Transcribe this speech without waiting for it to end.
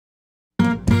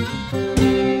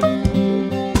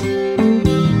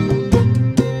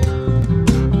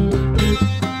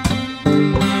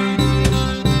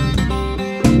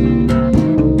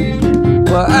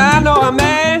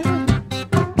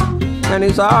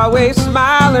always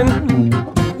smiling.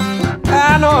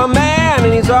 I know a man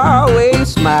and he's always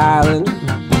smiling.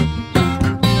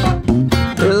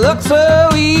 It looks so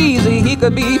easy, he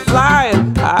could be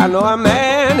flying. I know a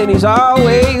man and he's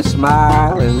always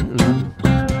smiling.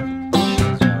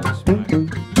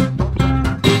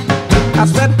 I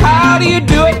said, how do you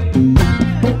do it?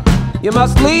 You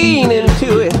must lean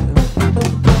into it.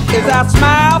 Is that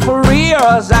smile for real,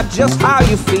 or is that just how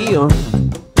you feel?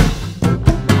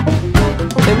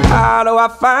 And how do I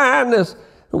find this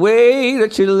way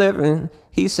that you're living?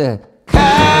 He said,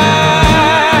 kindness,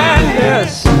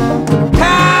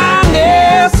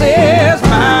 kindness is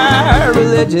my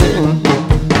religion.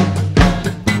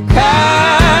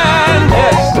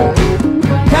 Kindness,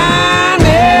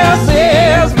 kindness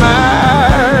is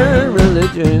my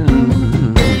religion.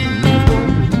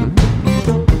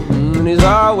 And he's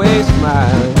always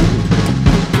smiling.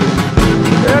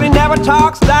 But he never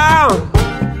talks down,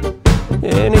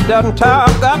 and he doesn't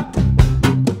talk up.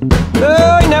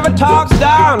 No, he never talks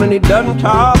down and he doesn't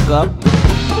talk up.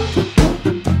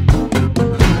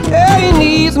 Yeah, he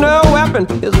needs no weapon,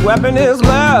 his weapon is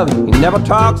love. He never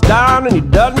talks down and he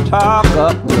doesn't talk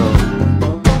up. No.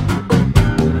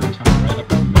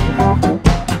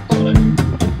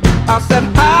 I said,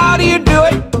 how do you do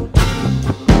it?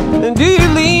 And do you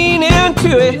lean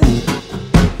into it?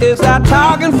 Is that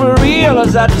talking for real, or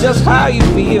is that just how you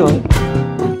feel?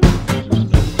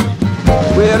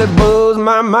 Well, it blows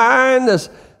my mind, this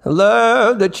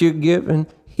love that you're giving.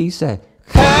 He said,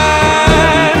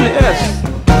 kindness,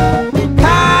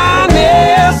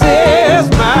 kindness is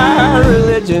my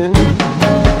religion.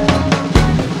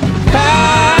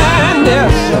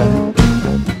 Kindness,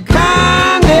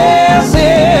 kindness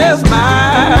is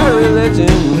my religion.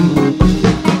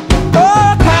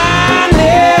 Oh,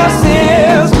 kindness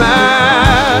is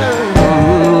my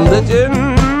religion.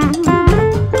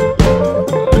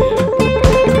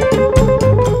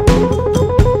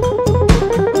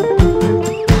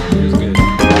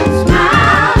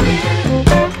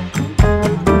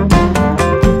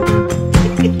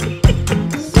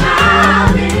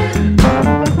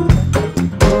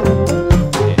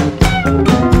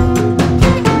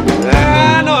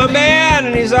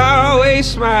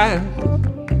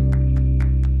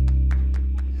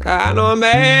 I know a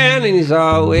man and he's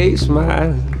always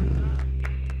smiling.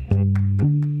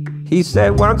 He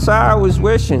said, once I was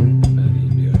wishing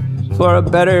for a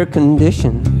better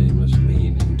condition.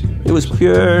 It was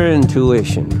pure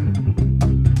intuition.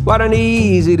 What an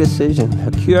easy decision,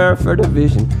 a cure for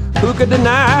division. Who could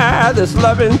deny this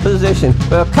loving position?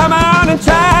 Well, come on and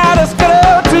try.